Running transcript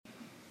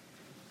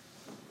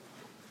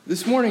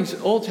This morning's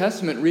Old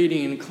Testament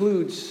reading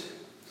includes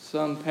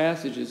some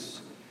passages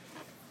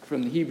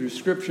from the Hebrew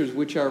Scriptures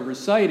which are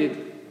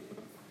recited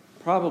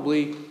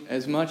probably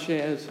as much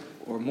as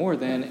or more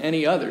than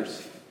any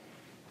others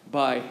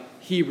by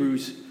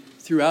Hebrews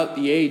throughout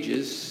the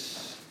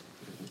ages.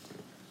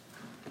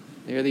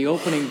 They are the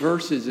opening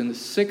verses in the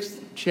 6th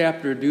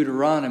chapter of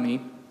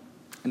Deuteronomy,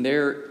 and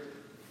there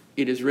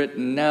it is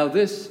written, "Now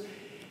this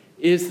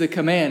is the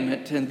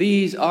commandment, and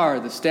these are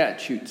the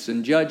statutes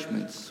and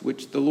judgments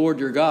which the Lord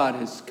your God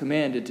has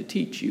commanded to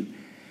teach you,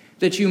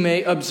 that you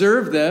may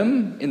observe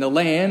them in the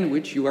land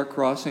which you are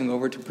crossing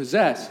over to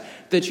possess,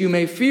 that you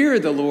may fear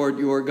the Lord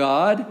your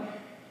God,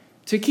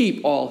 to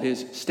keep all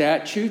his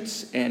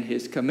statutes and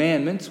his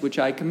commandments which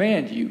I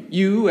command you,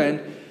 you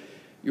and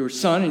your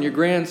son and your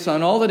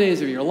grandson, all the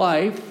days of your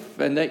life,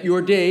 and that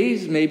your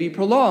days may be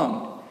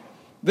prolonged.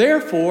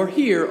 Therefore,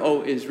 hear,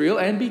 O Israel,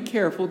 and be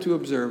careful to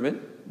observe it,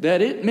 that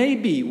it may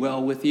be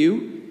well with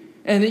you,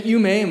 and that you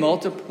may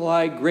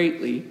multiply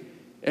greatly,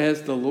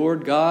 as the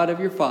Lord God of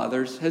your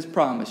fathers has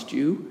promised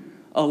you,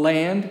 a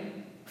land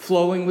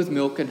flowing with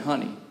milk and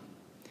honey.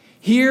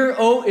 Hear,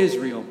 O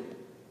Israel,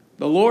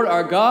 the Lord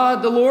our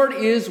God, the Lord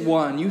is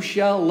one. You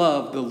shall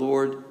love the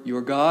Lord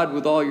your God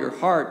with all your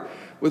heart,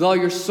 with all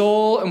your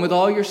soul, and with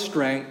all your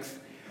strength.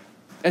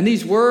 And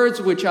these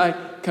words which I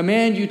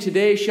command you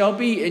today shall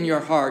be in your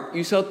heart.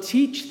 You shall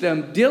teach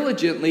them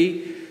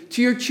diligently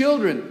to your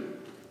children,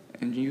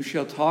 and you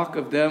shall talk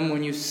of them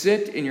when you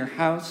sit in your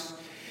house,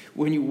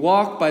 when you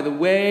walk by the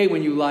way,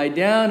 when you lie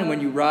down, and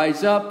when you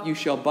rise up. You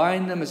shall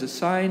bind them as a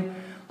sign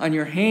on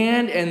your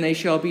hand, and they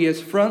shall be as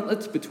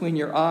frontlets between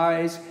your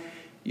eyes.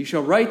 You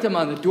shall write them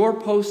on the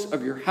doorposts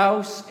of your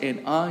house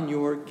and on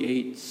your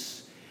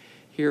gates."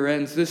 Here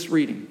ends this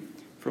reading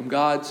from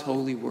God's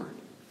holy word.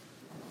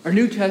 Our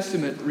New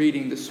Testament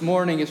reading this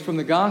morning is from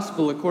the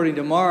Gospel according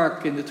to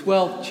Mark in the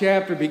 12th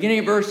chapter, beginning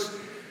at verse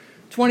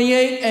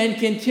 28 and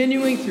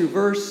continuing through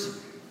verse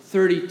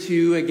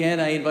 32.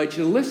 Again, I invite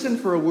you to listen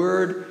for a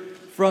word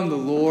from the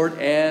Lord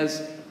as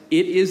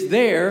it is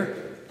there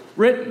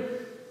written.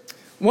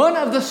 One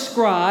of the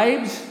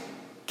scribes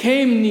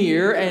came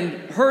near and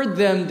heard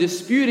them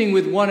disputing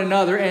with one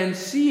another, and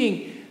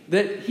seeing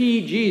that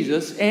he,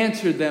 Jesus,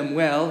 answered them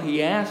well,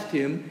 he asked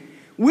him,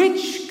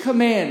 "Which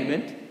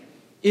commandment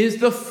is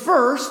the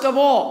first of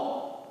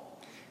all?"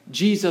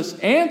 Jesus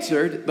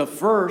answered, "The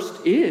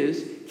first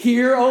is,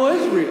 Hear, O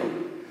Israel,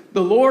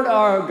 the Lord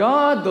our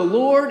God, the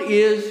Lord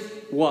is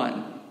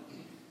one.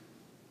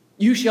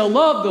 You shall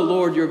love the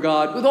Lord your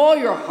God with all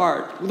your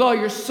heart, with all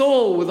your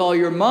soul, with all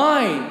your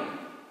mind,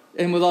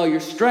 and with all your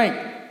strength.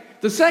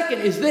 The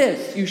second is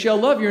this, you shall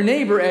love your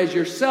neighbor as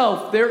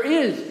yourself. There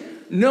is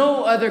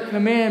no other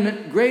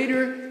commandment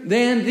greater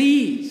than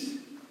these."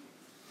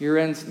 Here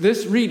ends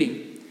this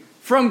reading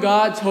from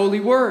God's holy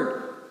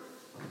word.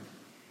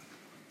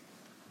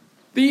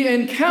 The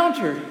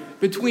encounter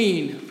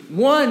between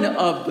one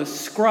of the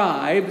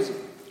scribes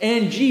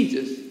and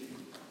Jesus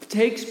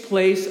takes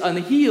place on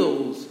the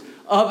heels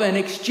of an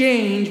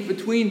exchange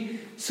between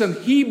some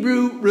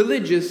Hebrew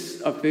religious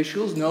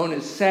officials known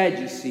as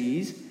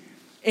Sadducees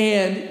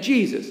and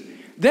Jesus.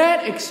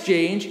 That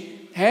exchange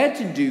had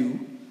to do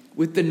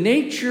with the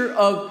nature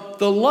of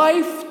the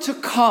life to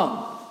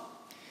come.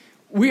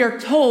 We are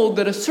told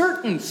that a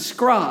certain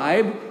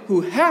scribe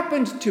who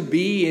happened to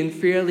be in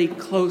fairly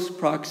close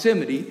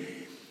proximity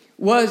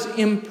was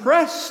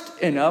impressed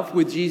enough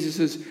with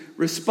Jesus'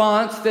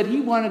 response that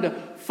he wanted to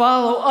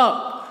follow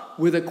up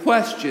with a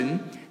question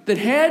that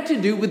had to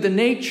do with the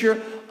nature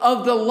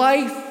of the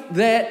life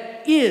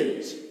that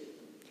is.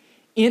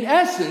 In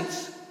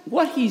essence,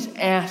 what he's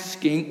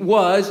asking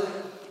was,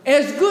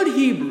 as good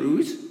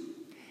Hebrews,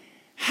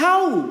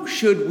 how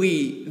should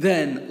we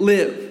then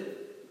live?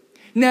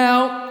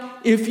 Now,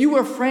 if you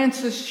were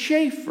Francis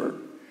Schaeffer,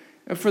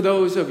 for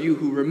those of you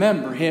who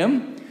remember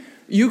him,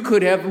 you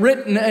could have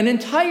written an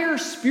entire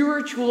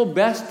spiritual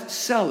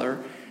bestseller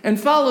and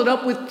followed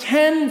up with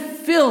 10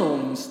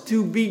 films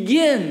to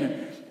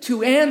begin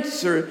to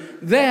answer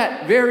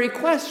that very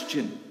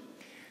question.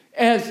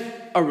 As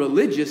a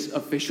religious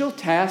official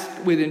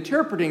tasked with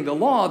interpreting the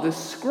law, the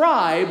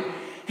scribe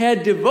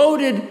had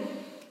devoted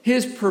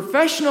his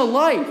professional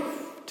life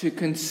to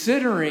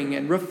considering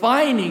and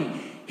refining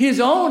his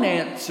own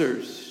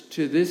answers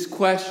to this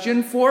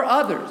question for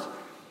others.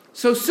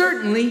 So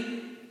certainly,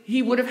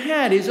 he would have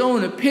had his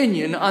own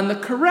opinion on the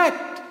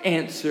correct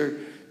answer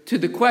to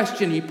the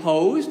question he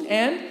posed,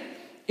 and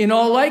in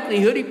all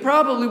likelihood, he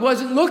probably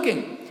wasn't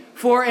looking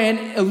for an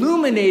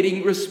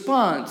illuminating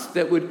response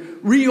that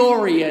would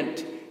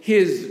reorient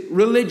his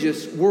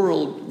religious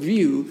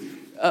worldview.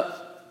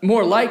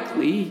 More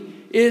likely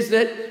is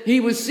that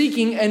he was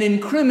seeking an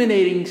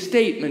incriminating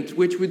statement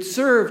which would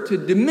serve to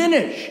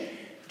diminish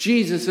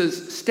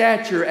Jesus'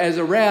 stature as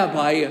a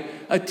rabbi,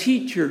 a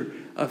teacher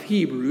of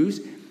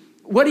Hebrews.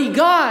 What he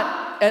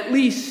got, at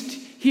least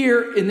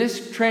here in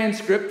this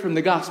transcript from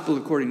the Gospel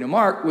according to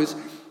Mark, was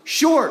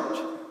short,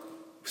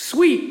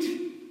 sweet,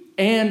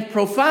 and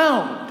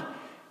profound,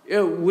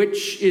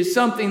 which is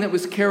something that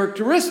was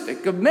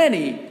characteristic of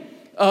many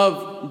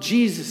of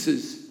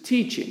Jesus'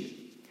 teaching,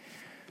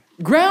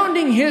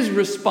 grounding his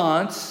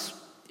response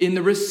in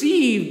the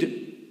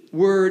received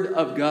Word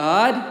of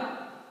God.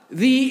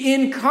 The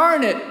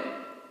incarnate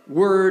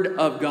Word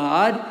of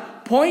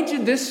God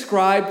pointed this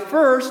scribe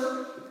first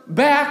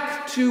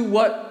back to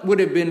what would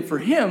have been for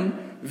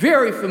him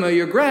very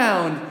familiar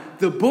ground,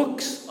 the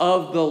books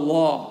of the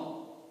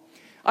law.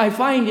 I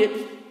find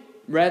it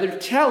rather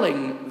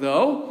telling,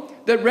 though,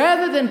 that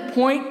rather than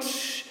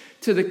point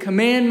to the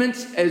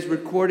commandments as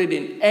recorded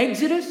in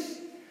Exodus,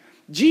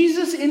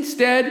 Jesus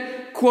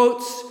instead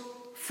quotes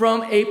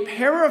from a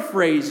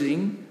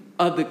paraphrasing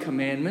of the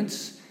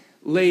commandments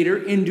later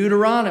in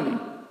Deuteronomy.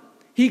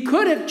 He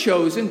could have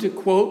chosen to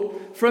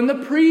quote from the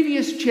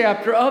previous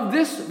chapter of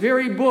this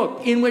very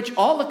book, in which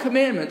all the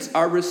commandments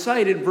are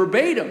recited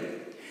verbatim.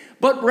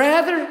 But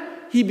rather,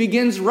 he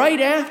begins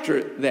right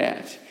after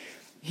that,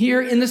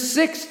 here in the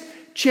 6th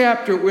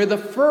chapter, where the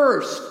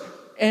first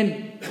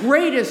and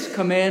greatest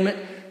commandment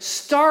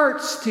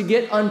starts to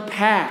get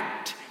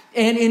unpacked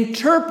and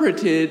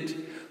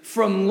interpreted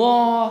from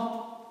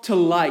law to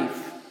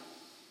life.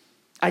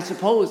 I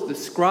suppose the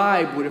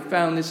scribe would have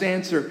found this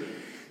answer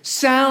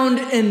sound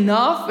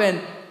enough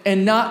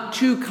and not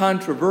too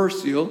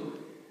controversial,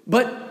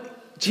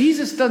 but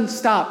Jesus doesn't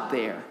stop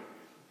there.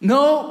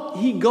 No,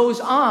 he goes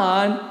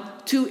on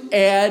to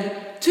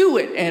add to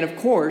it. And of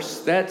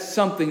course, that's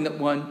something that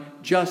one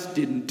just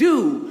didn't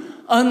do,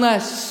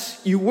 unless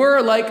you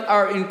were, like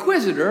our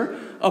inquisitor,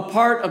 a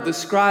part of the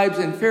scribes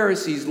and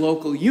Pharisees'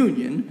 local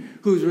union,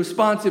 whose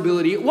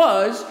responsibility it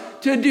was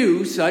to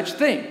do such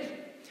things.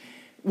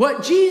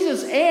 What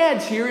Jesus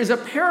adds here is a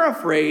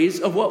paraphrase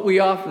of what we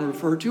often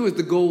refer to as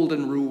the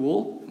Golden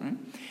Rule.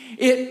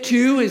 It,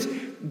 too, is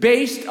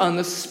based on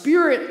the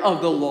spirit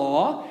of the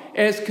law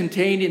as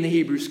contained in the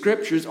Hebrew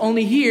Scriptures,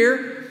 only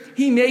here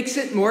he makes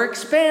it more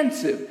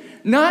expansive.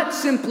 Not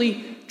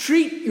simply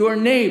treat your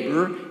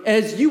neighbor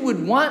as you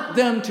would want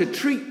them to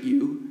treat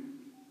you,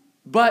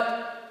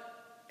 but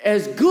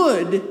as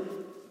good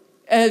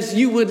as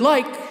you would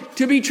like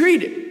to be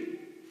treated.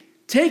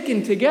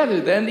 Taken together,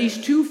 then, these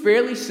two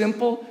fairly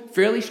simple,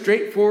 fairly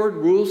straightforward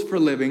rules for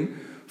living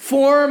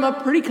form a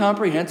pretty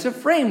comprehensive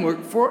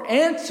framework for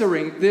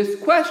answering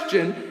this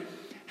question,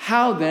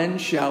 how then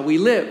shall we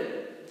live?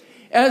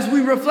 As we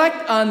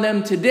reflect on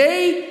them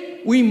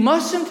today, we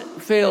mustn't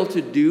fail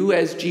to do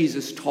as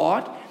Jesus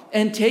taught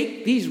and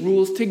take these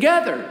rules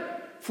together,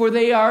 for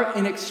they are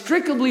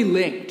inextricably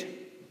linked.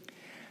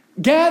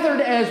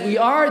 Gathered as we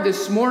are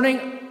this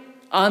morning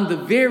on the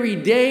very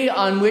day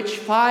on which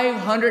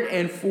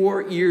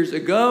 504 years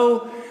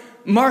ago,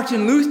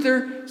 Martin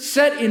Luther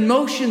set in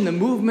motion the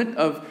movement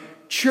of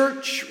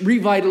church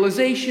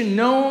revitalization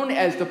known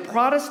as the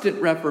Protestant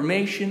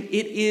Reformation,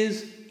 it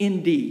is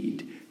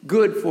indeed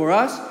good for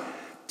us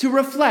to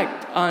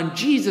reflect on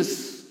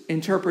Jesus'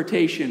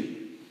 interpretation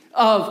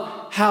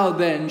of how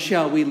then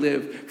shall we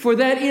live. For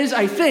that is,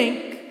 I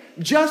think,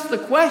 just the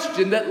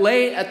question that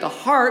lay at the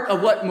heart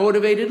of what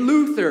motivated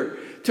Luther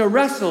to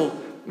wrestle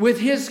with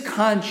his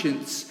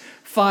conscience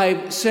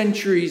 5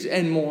 centuries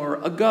and more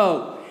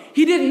ago.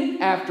 He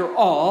didn't, after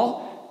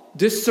all,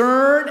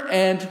 discern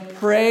and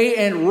pray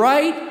and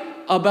write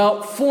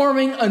about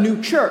forming a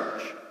new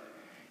church.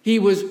 He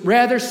was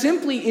rather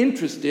simply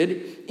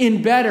interested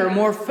in better,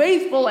 more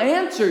faithful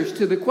answers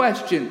to the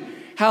question,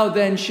 how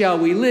then shall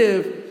we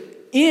live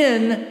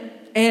in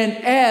and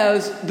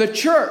as the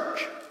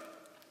church?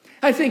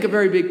 I think a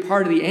very big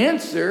part of the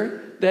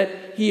answer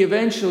that he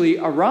eventually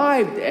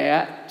arrived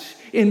at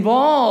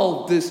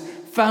involved this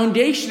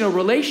foundational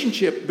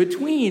relationship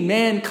between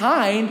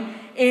mankind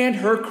and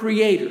her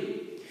Creator.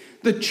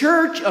 The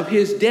church of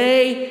his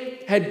day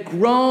had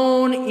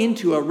grown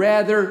into a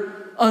rather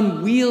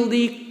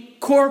unwieldy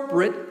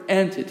corporate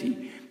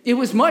entity. It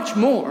was much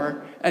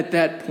more at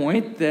that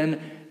point than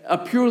a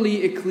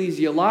purely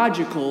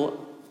ecclesiological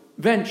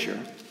venture.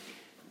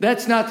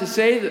 That's not to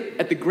say that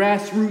at the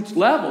grassroots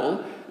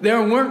level,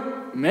 there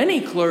weren't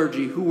many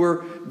clergy who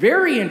were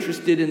very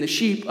interested in the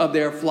sheep of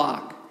their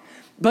flock.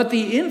 But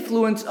the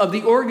influence of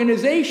the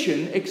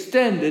organization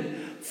extended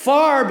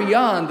far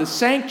beyond the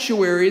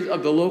sanctuaries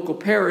of the local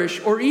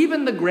parish or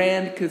even the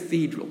grand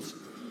cathedrals.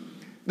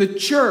 The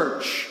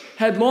church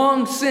had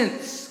long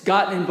since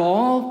gotten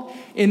involved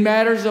in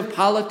matters of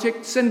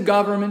politics and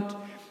government,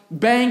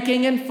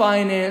 banking and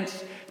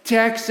finance,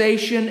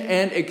 taxation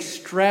and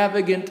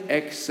extravagant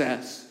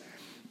excess.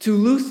 To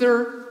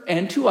Luther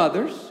and to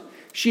others,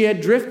 she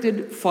had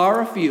drifted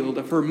far afield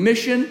of her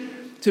mission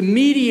to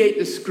mediate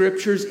the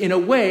Scriptures in a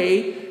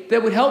way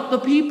that would help the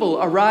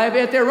people arrive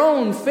at their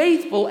own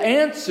faithful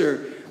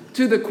answer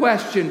to the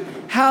question,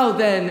 how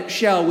then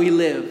shall we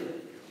live?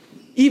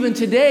 Even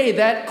today,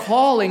 that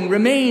calling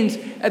remains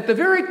at the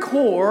very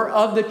core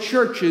of the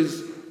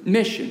church's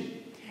mission.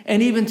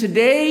 And even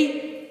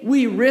today,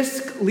 we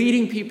risk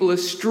leading people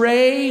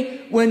astray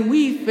when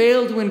we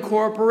fail to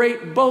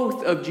incorporate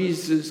both of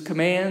Jesus'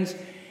 commands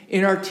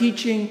in our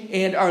teaching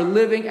and our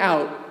living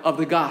out of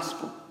the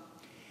gospel.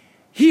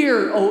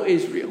 Hear, O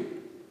Israel,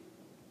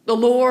 the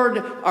Lord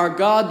our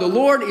God, the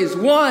Lord is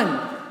one.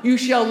 You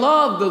shall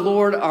love the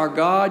Lord our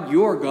God,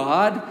 your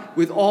God,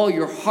 with all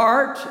your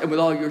heart and with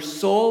all your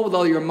soul, with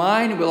all your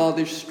mind and with all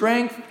your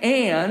strength,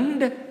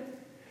 and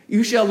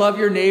you shall love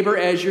your neighbor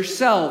as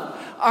yourself,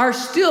 are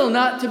still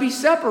not to be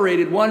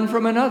separated one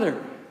from another.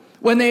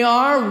 When they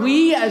are,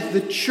 we as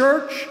the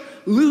church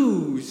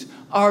lose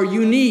our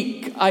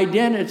unique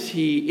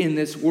identity in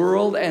this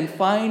world and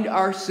find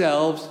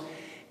ourselves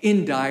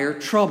in dire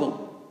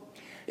trouble.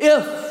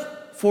 If,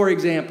 for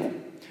example,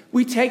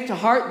 we take to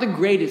heart the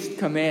greatest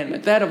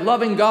commandment, that of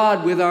loving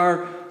God with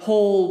our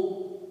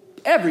whole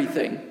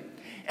everything,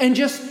 and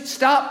just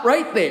stop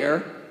right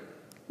there,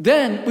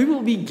 then we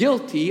will be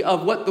guilty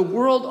of what the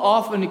world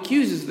often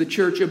accuses the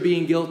church of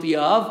being guilty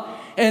of,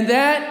 and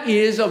that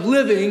is of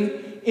living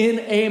in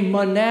a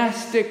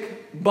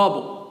monastic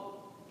bubble.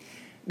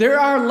 There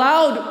are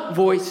loud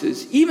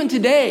voices, even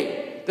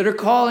today, that are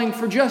calling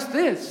for just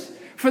this,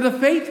 for the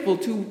faithful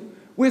to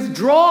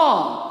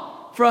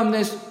withdraw from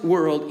this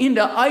world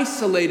into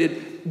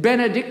isolated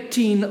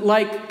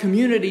Benedictine-like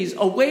communities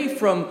away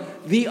from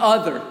the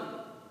other,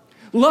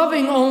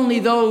 loving only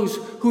those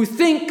who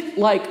think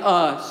like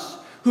us,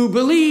 who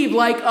believe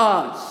like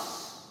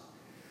us.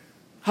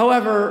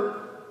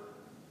 However,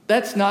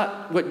 that's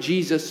not what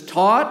Jesus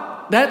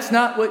taught. That's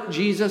not what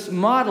Jesus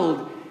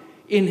modeled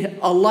in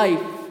a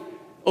life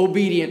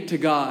obedient to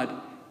God.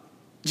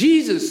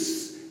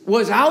 Jesus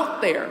was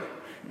out there,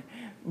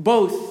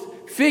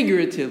 both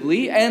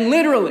figuratively and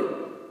literally.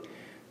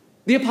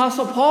 The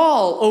Apostle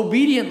Paul,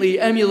 obediently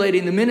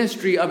emulating the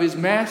ministry of his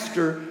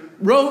master,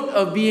 wrote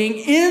of being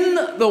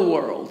in the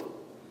world,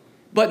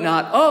 but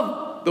not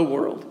of the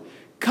world.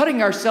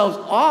 Cutting ourselves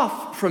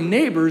off from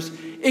neighbors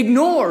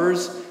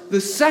ignores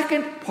the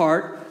second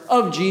part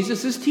of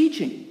Jesus'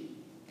 teaching.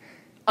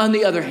 On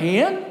the other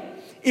hand,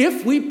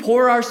 if we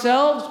pour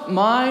ourselves,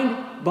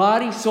 mind,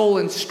 body, soul,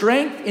 and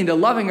strength into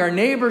loving our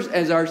neighbors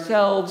as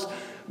ourselves,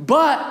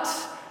 but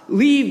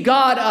leave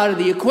God out of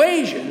the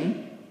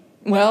equation,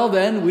 well,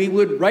 then we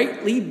would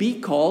rightly be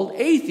called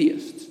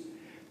atheists.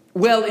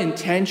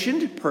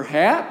 Well-intentioned,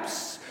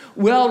 perhaps.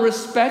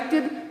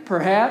 Well-respected,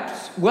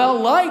 perhaps.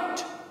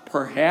 Well-liked,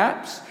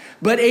 perhaps.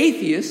 But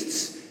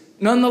atheists,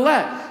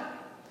 nonetheless.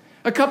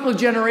 A couple of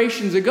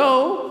generations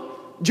ago,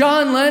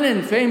 John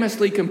Lennon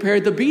famously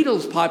compared the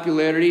Beatles'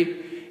 popularity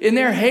in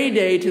their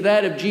heyday to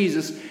that of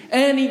Jesus,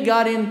 and he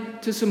got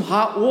into some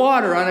hot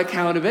water on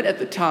account of it at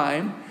the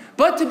time.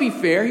 But to be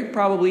fair, he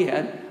probably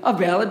had a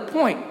valid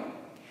point.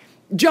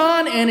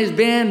 John and his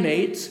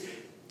bandmates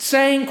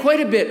sang quite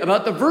a bit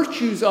about the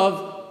virtues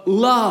of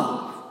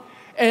love,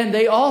 and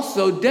they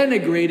also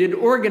denigrated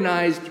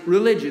organized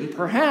religion,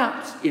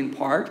 perhaps in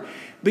part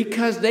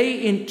because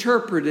they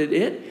interpreted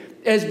it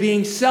as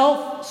being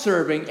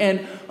self-serving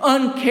and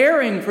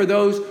uncaring for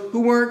those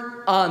who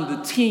weren't on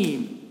the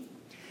team.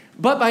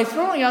 But by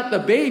throwing out the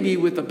baby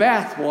with the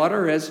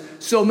bathwater, as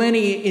so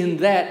many in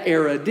that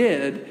era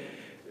did,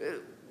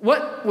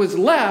 what was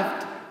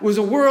left was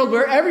a world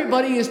where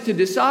everybody is to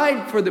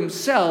decide for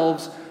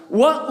themselves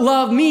what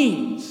love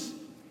means,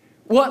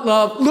 what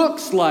love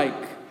looks like,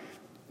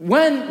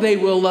 when they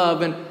will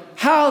love, and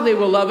how they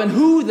will love, and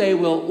who they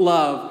will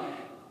love.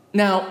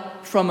 Now,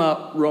 from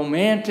a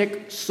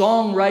romantic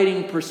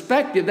songwriting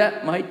perspective,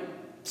 that might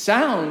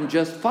sound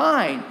just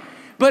fine.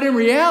 But in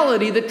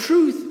reality, the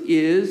truth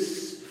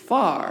is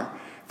far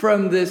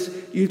from this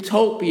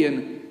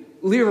utopian,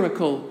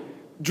 lyrical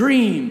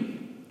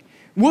dream.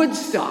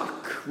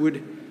 Woodstock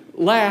would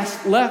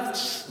last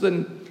less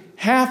than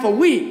half a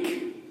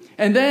week,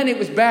 and then it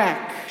was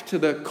back to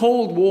the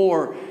Cold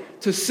War,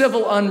 to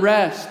civil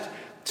unrest,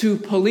 to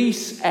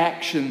police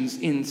actions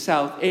in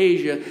South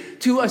Asia,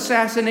 to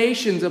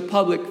assassinations of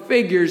public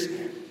figures,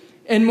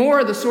 and more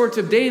of the sorts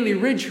of daily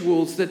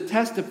rituals that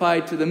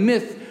testified to the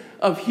myth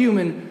of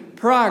human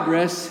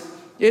progress.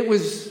 It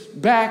was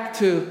back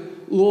to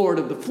Lord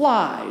of the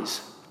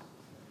Flies.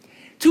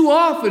 Too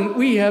often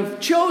we have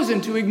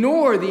chosen to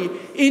ignore the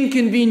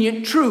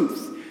inconvenient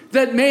truth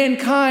that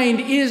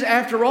mankind is,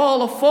 after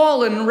all, a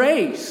fallen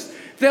race,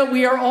 that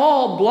we are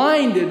all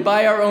blinded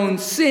by our own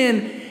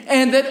sin,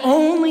 and that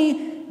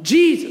only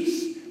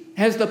Jesus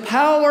has the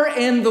power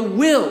and the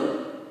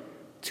will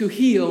to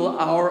heal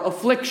our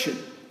affliction.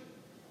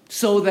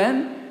 So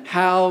then,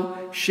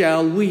 how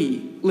shall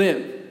we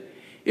live?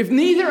 If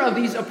neither of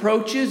these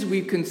approaches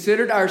we've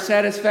considered are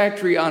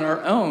satisfactory on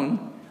their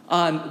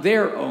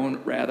own,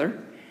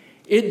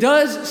 it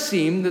does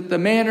seem that the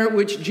manner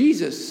which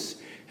Jesus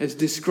has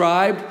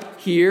described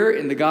here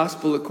in the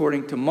Gospel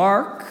according to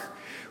Mark,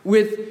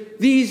 with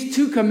these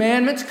two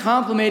commandments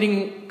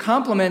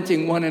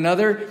complementing one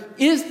another,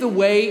 is the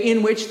way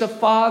in which the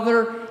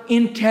Father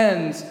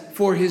intends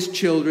for his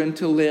children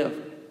to live.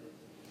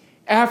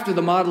 After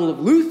the model of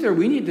Luther,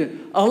 we need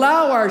to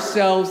allow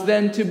ourselves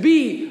then to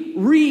be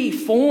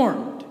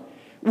reformed.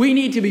 We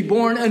need to be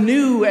born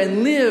anew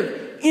and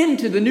live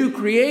into the new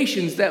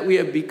creations that we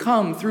have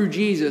become through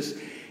Jesus.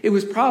 It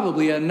was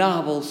probably a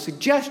novel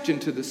suggestion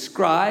to the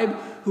scribe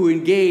who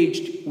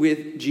engaged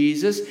with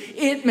Jesus.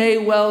 It may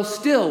well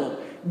still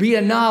be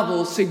a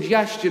novel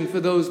suggestion for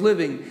those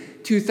living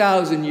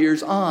 2,000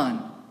 years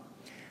on.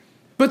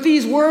 But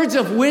these words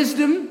of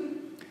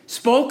wisdom,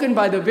 spoken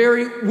by the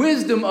very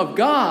wisdom of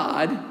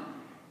God,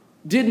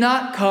 did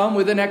not come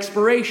with an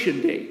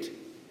expiration date.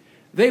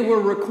 They were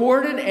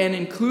recorded and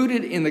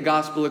included in the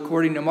Gospel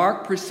according to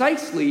Mark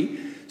precisely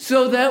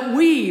so that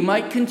we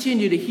might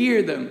continue to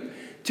hear them,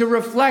 to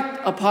reflect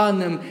upon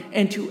them,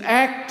 and to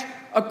act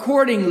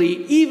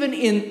accordingly, even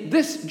in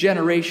this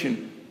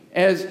generation,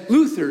 as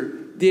Luther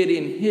did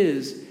in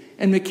his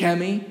and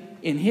McKemey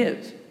in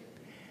his.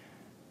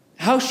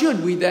 How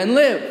should we then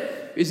live?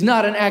 Is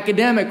not an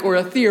academic or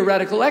a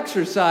theoretical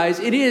exercise.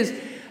 It is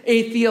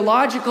a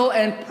theological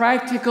and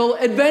practical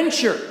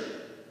adventure.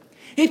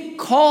 It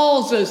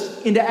calls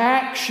us into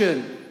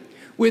action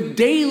with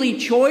daily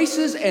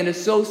choices and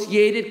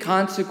associated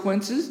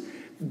consequences,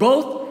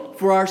 both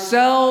for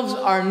ourselves,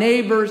 our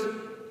neighbors,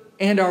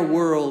 and our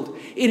world.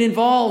 It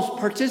involves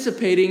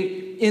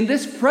participating in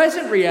this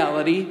present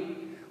reality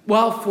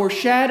while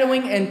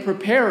foreshadowing and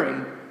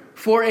preparing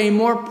for a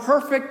more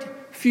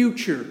perfect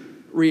future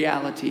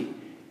reality.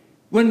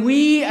 When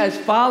we, as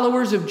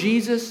followers of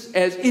Jesus,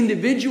 as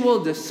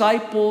individual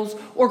disciples,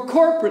 or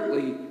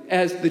corporately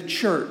as the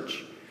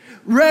church,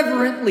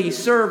 reverently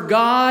serve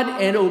God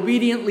and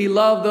obediently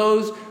love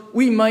those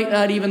we might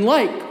not even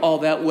like all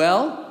that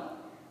well,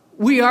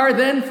 we are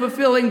then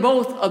fulfilling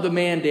both of the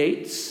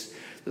mandates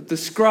that the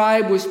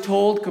scribe was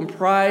told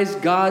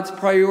comprised God's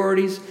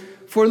priorities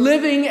for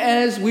living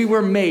as we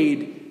were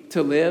made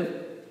to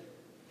live.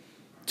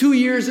 2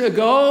 years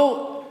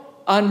ago,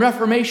 on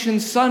Reformation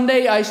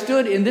Sunday, I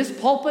stood in this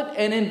pulpit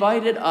and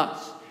invited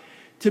us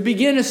to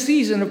begin a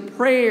season of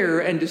prayer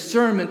and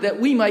discernment that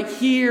we might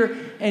hear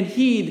and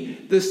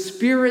heed the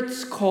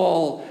Spirit's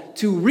call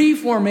to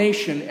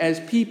reformation as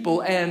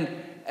people and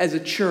as a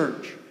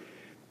church.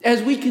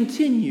 As we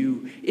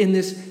continue in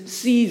this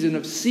season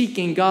of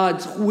seeking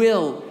God's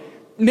will,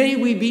 may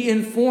we be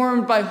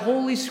informed by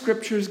Holy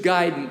Scripture's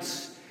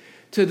guidance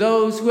to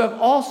those who have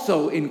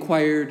also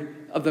inquired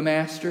of the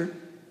Master.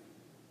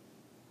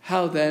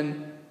 How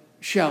then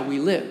shall we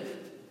live?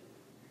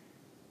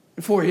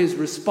 For his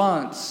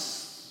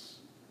response,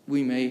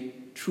 we may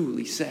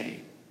truly say,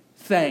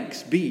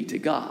 thanks be to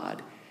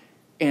God,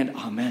 and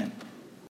amen.